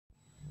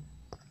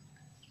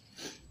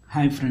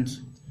Hi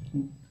friends,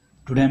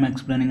 today I'm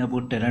explaining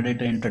about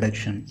Teradata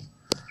introduction.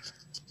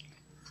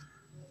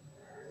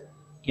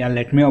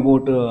 Let me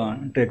about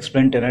to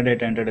explain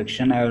Teradata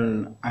introduction.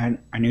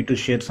 I need to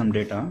share some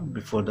data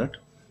before that.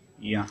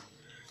 Yeah,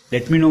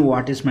 let me know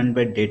what is meant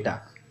by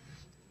data.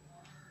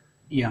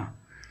 Yeah,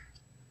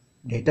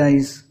 data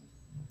is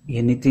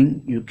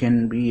anything you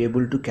can be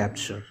able to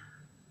capture.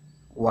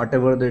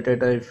 Whatever the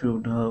data, if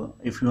you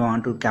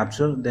want to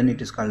capture, then it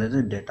is called as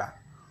a data.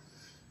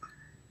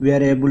 We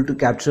are able to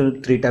capture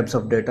three types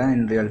of data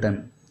in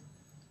real-time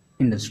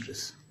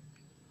industries.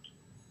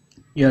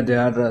 Yeah, there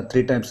are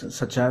three types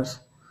such as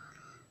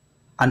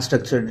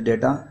unstructured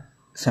data,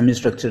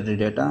 semi-structured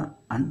data,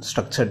 and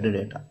structured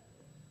data.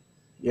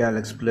 Yeah, I'll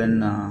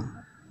explain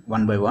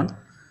one by one.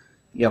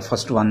 Yeah,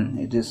 first one,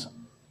 it is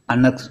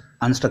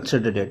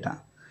unstructured data.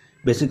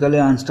 Basically,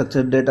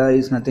 unstructured data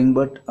is nothing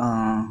but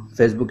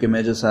Facebook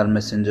images or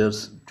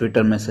messengers,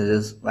 Twitter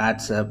messages,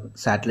 WhatsApp,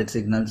 satellite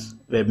signals,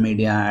 web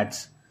media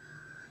ads,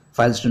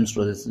 file stream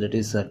storage, that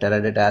is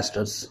Teradata,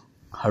 Asters,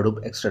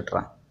 Hadoop,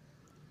 etc.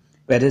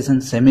 Whereas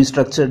in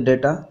semi-structured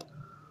data,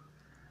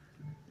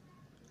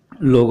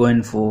 logo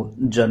info,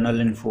 journal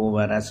info,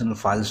 whereas in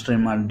file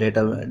stream or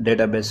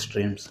database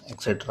streams,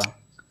 etc.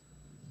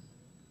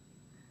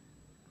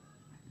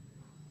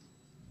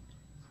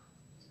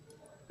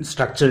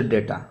 Structured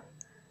data.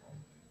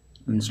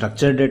 In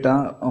structured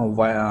data,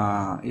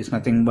 is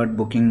nothing but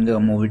booking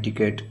the movie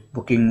ticket,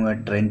 booking a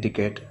train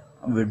ticket,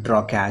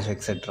 withdraw cash,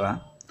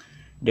 etc.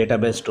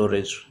 Database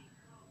storage.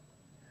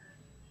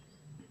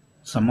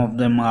 Some of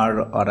them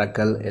are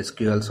Oracle,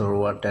 SQL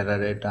Server,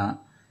 Teradata,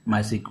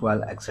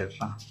 MySQL,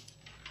 etc.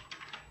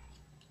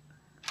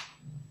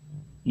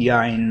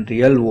 Yeah, in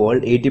real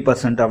world,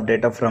 80% of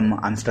data from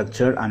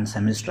unstructured and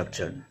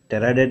semi-structured.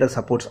 Teradata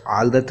supports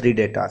all the three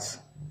datas.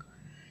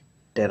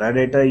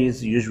 Teradata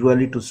is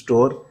usually to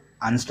store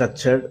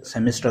unstructured,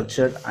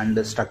 semi-structured,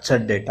 and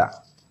structured data.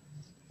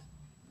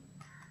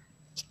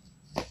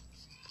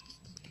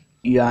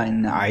 Yeah,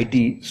 in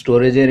IT,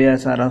 storage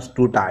areas are of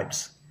two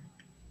types.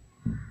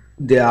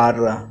 They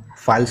are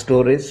file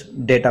storage,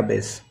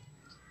 database.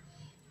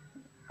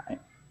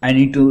 I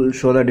need to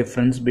show the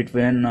difference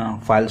between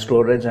file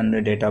storage and the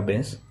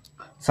database.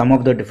 Some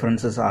of the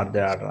differences are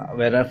there.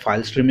 Whereas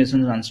file stream is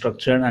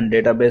unstructured and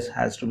database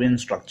has to be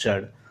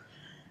structured.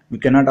 We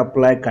cannot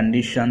apply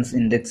conditions,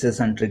 indexes,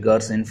 and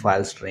triggers in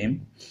file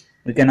stream.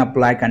 We can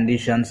apply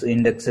conditions,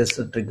 indexes,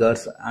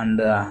 triggers, and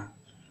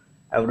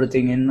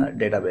everything in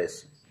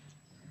database.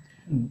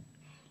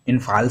 In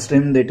file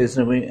stream, that is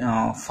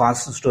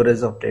fast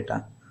storage of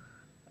data.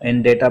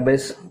 In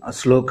database,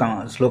 slow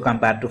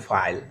compared to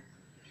file.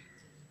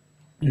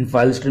 In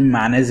file stream,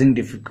 managing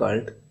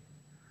difficult,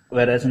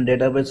 whereas in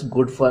database,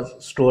 good for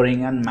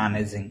storing and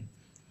managing.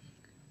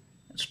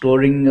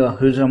 Storing a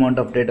huge amount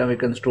of data we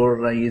can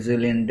store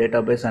easily in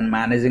database, and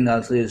managing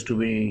also is to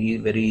be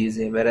very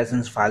easy, whereas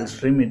in file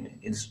stream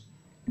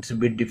it's a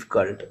bit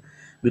difficult,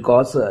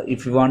 because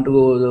if you want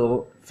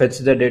to fetch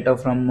the data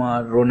from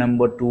row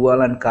number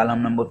 12 and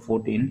column number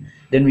 14,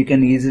 then we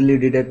can easily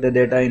detect the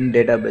data in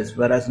database,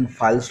 whereas in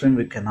file stream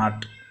we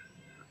cannot.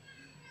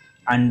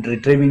 And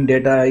retrieving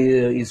data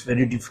is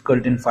very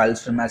difficult in file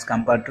stream as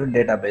compared to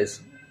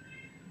database.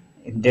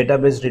 In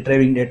database,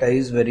 retrieving data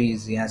is very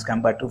easy as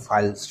compared to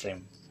file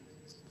stream.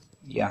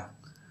 Yeah,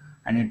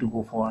 I need to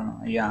go for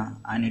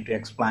I need to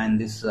explain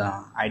this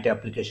IT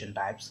application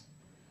types.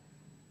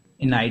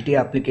 In IT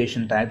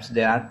application types,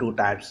 there are two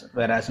types,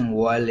 whereas in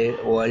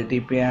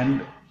OLTP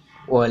and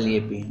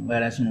OLAP.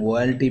 Whereas in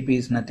OLTP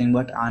is nothing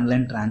but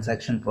online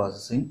transaction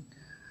processing,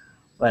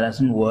 whereas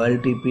in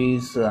OLTP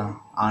is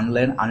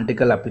online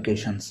analytical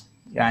applications.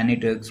 Yeah, I need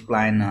to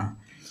explain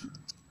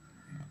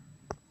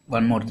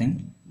one more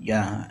thing.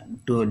 Yeah,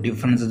 two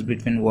differences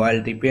between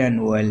OLTP and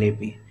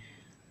OLAP.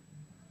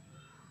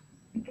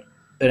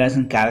 Whereas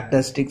in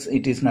characteristics,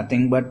 it is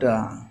nothing but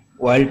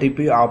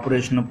OLTP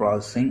operational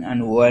processing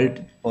and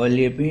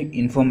OLAP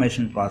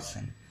information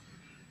processing.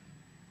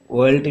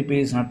 OLTP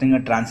is nothing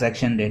but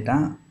transaction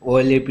data.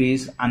 OLAP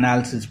is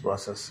analysis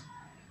process.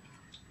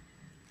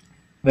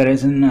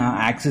 Whereas in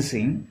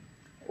accessing,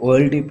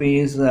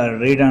 OLTP is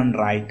read and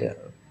write.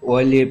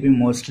 OLAP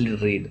mostly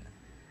read.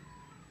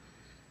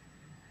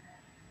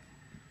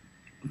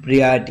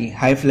 Priority,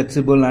 high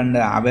flexible and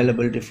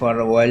availability for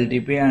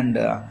OLTP, and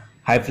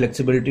high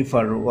flexibility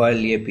for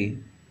OLAP.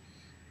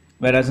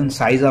 Whereas in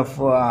size of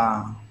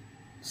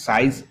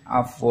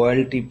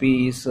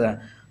OLTP is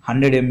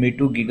 100 MB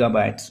to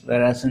gigabytes,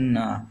 whereas in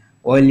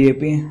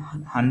OLAP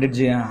 100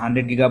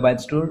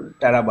 gigabytes to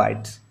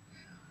terabytes.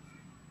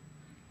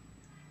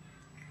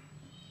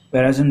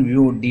 Whereas in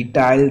view,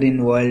 detailed in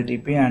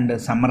OLTP and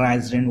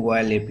summarized in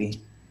OLAP.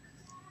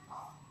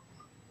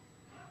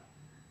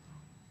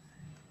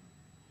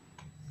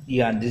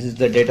 Yeah, this is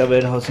the data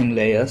warehousing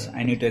layers.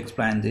 I need to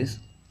explain this.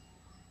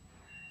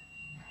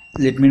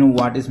 Let me know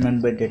what is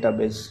meant by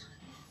database.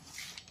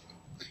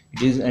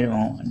 It is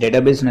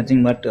database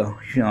nothing but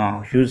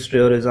huge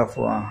storage of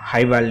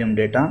high volume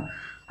data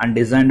and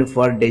designed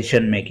for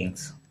decision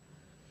makings.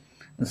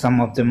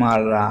 Some of them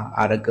are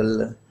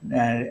Oracle,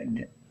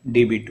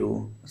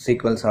 DB2,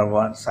 SQL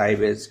Server,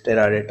 Sybase,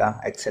 Teradata,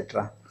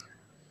 etc.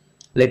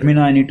 Let me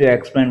know. I need to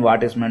explain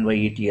what is meant by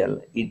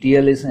ETL.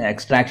 ETL is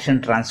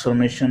extraction,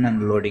 transformation,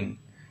 and loading.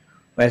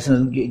 Whereas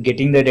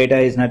getting the data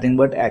is nothing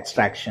but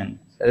extraction.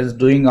 Whereas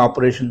doing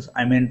operations,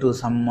 I mean to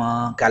some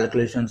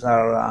calculations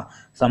or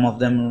some of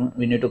them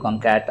we need to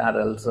concat or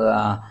else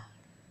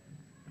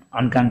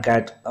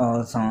unconcat.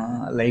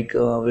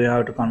 We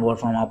have to convert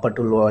from upper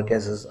to lower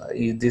cases.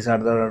 These are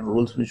the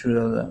rules which we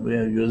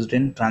have used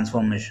in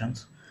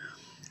transformations.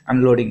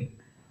 And loading.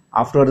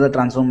 After the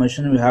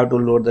transformation, we have to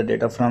load the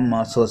data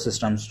from source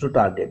systems to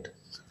target.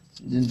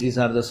 These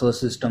are the source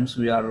systems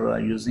we are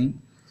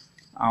using.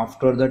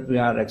 After that, we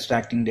are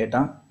extracting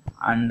data,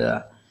 and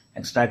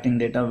extracting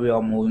data we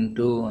are moving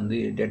to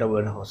the data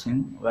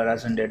warehousing.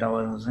 Whereas in data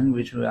warehousing,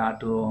 which we have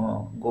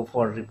to go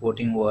for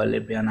reporting,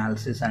 OLAP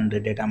analysis, and the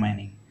data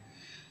mining.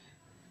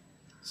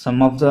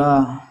 Some of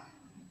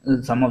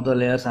the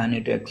layers I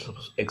need to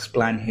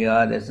explain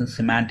here. There's a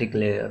semantic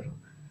layer.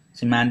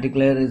 Semantic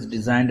layer is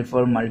designed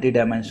for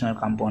multi-dimensional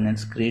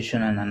components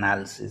creation and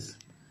analysis.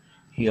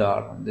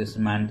 Here, the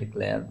semantic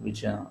layer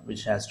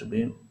which has to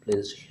be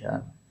placed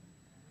here.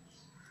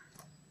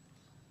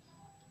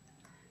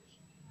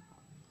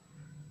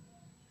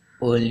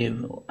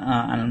 OLAP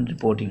and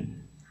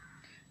reporting.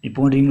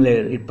 Reporting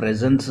layer, it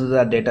presents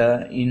the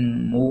data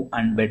in more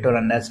and better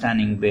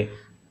understanding way.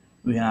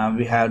 We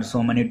have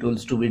so many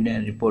tools to be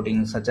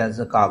reporting, such as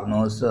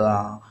Cognos,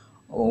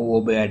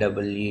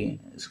 OBIEE,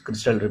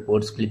 Crystal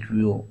Reports,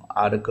 ClickView,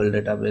 Oracle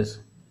Database,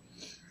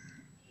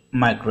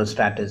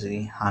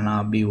 MicroStrategy,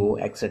 HANA, BO,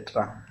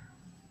 etc.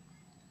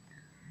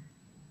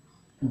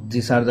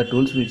 These are the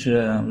tools which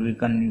we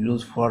can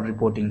use for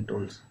reporting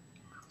tools.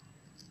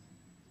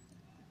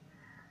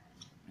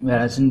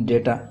 Whereas in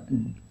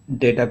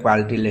data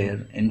quality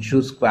layer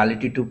ensures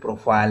quality to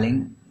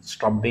profiling,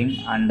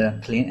 scrubbing,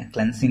 and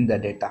cleansing the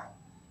data.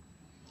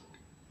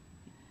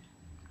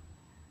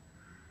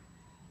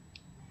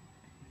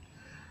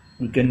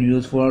 We can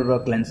use for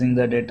cleansing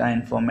the data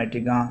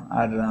Informatica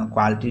or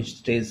quality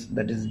stage,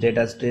 that is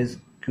data stage,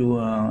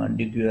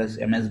 DQS,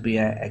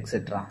 MSBI,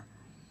 etc.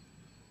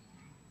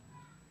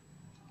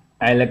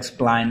 I'll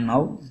explain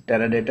now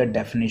Teradata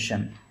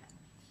definition.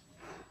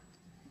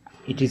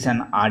 It is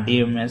an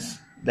RDMS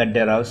that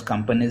derives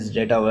company's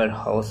data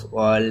warehouse,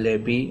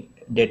 OLAP,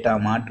 data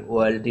mart,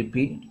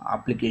 OLTP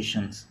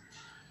applications.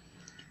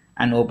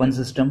 An open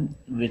system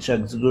which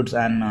executes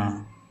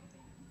on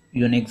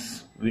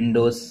Unix,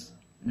 Windows,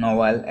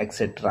 Novel,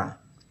 etc.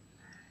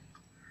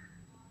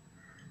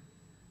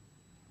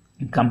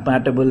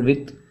 Compatible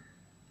with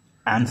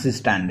ANSI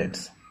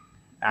standards.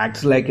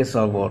 Acts like a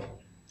server.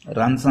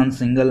 Runs on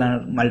single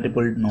and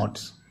multiple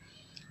nodes.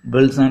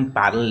 Builds on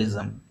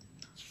parallelism.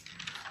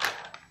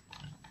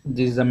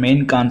 This is the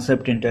main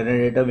concept in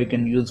Teradata we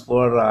can use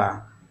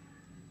for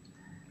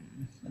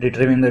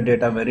retrieving the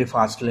data very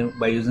fastly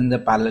by using the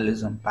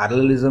parallelism.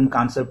 Parallelism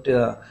concept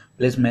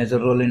plays major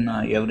role in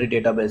every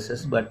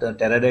databases, but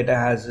Teradata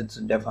has its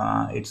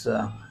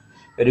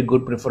very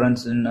good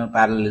preference in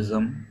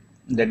parallelism.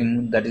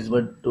 That is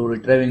what to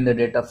retrieving the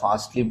data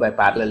fastly by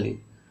parallelly,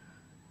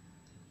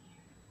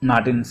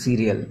 not in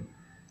serial.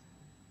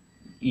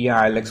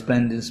 Yeah, I'll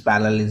explain this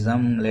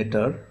parallelism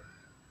later.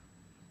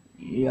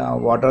 Yeah,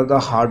 what are the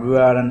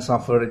hardware and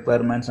software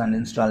requirements and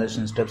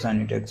installation steps I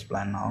need to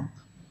explain now.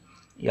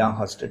 Yeah,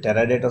 first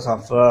Teradata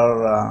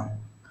software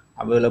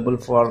available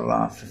for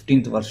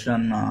 15th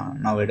version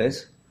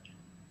nowadays.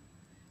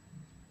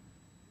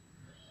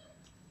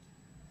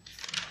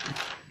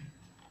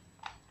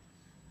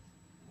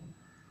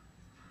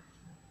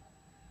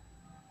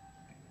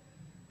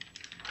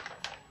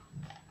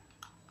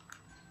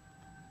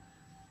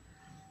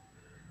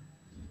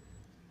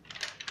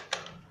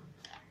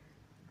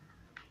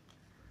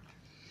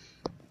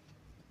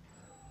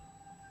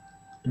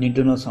 Need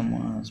to know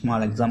some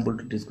small example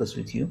to discuss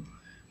with you.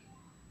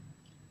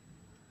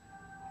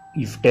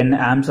 If 10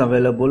 amps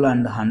available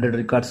and 100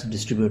 records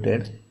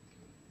distributed,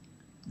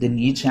 then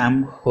each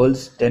amp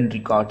holds 10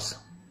 records.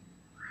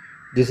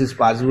 This is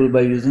possible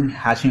by using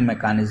hashing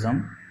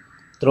mechanism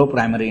through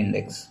primary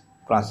index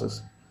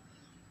process.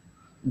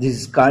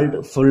 This is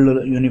called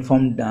full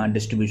uniform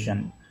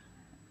distribution.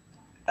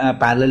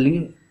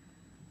 Parallelly,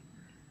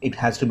 it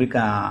has to be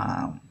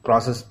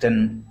processed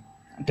 10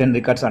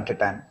 records at a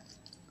time.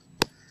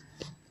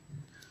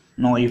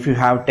 Now, if you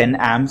have 10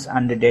 amps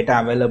and the data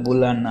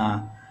available on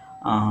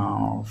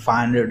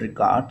 500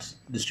 records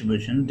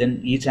distribution, then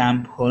each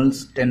amp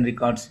holds 10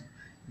 records.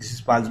 This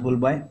is possible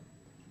by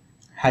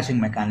hashing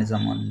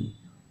mechanism only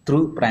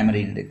through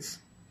primary index.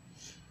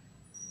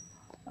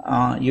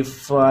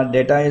 If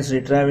data is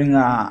retrieving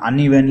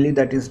unevenly,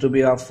 that is to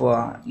be of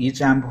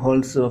each amp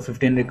holds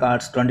 15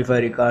 records,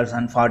 25 records,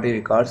 and 40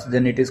 records,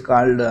 then it is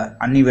called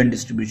uneven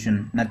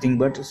distribution, nothing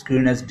but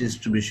skewness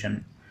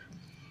distribution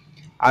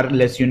or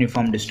less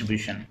uniform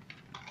distribution.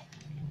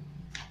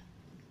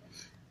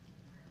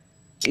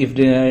 If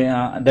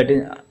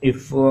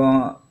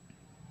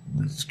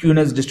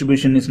skewness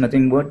distribution is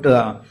nothing but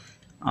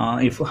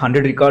If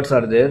 100 records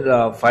are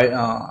there,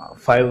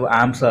 5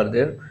 amps are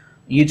there.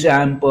 Each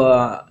amp,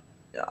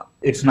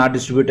 it's not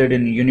distributed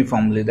in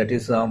uniformly. That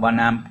is, 1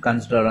 amp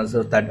considered as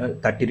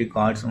 30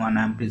 records, 1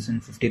 amp is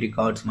in 50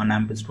 records, 1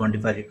 amp is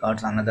 25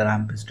 records, another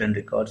amp is 10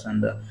 records,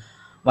 and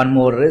one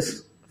more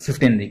is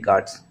 15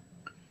 records.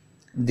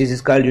 This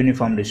is called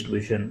uniform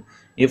distribution.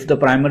 If the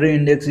primary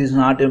index is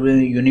not a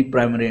unique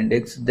primary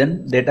index,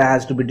 then data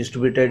has to be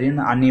distributed in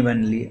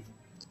unevenly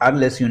or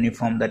less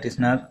uniform. That is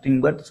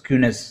nothing but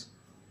skewness.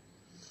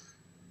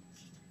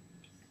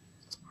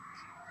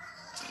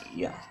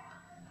 Yeah,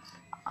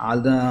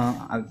 all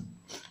the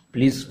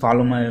please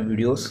follow my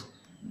videos.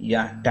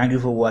 Yeah, thank you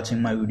for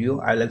watching my video.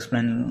 I'll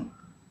explain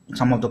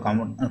some of the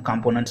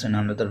components in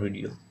another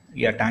video.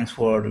 Yeah, thanks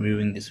for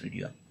viewing this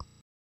video.